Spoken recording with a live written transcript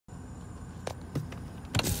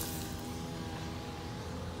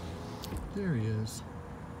There he is.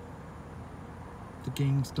 The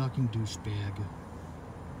gang stalking douchebag.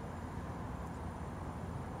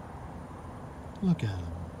 Look at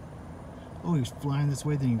him. Oh, he's flying this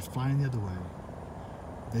way, then he's flying the other way.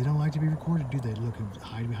 They don't like to be recorded, do they? Look,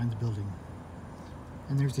 hide behind the building.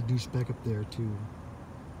 And there's the douchebag up there, too.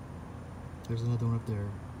 There's another one up there.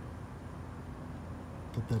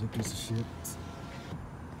 Pathetic piece of shit.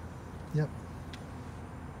 Yep.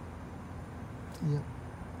 Yep.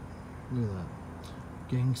 Look at that.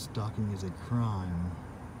 Gang stalking is a crime.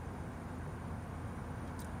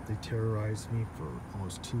 They terrorized me for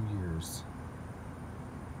almost 2 years.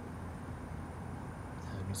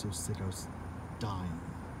 Had me so sick I was dying.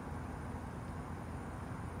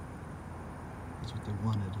 That's what they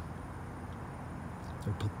wanted.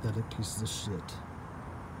 They're pathetic pieces of shit.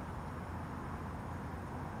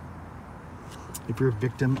 If you're a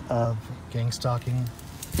victim of gang stalking,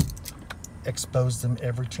 expose them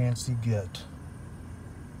every chance you get.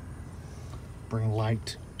 Bring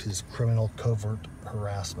light to this criminal covert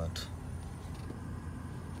harassment.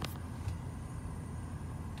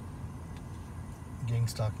 Gang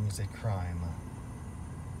stalking is a crime.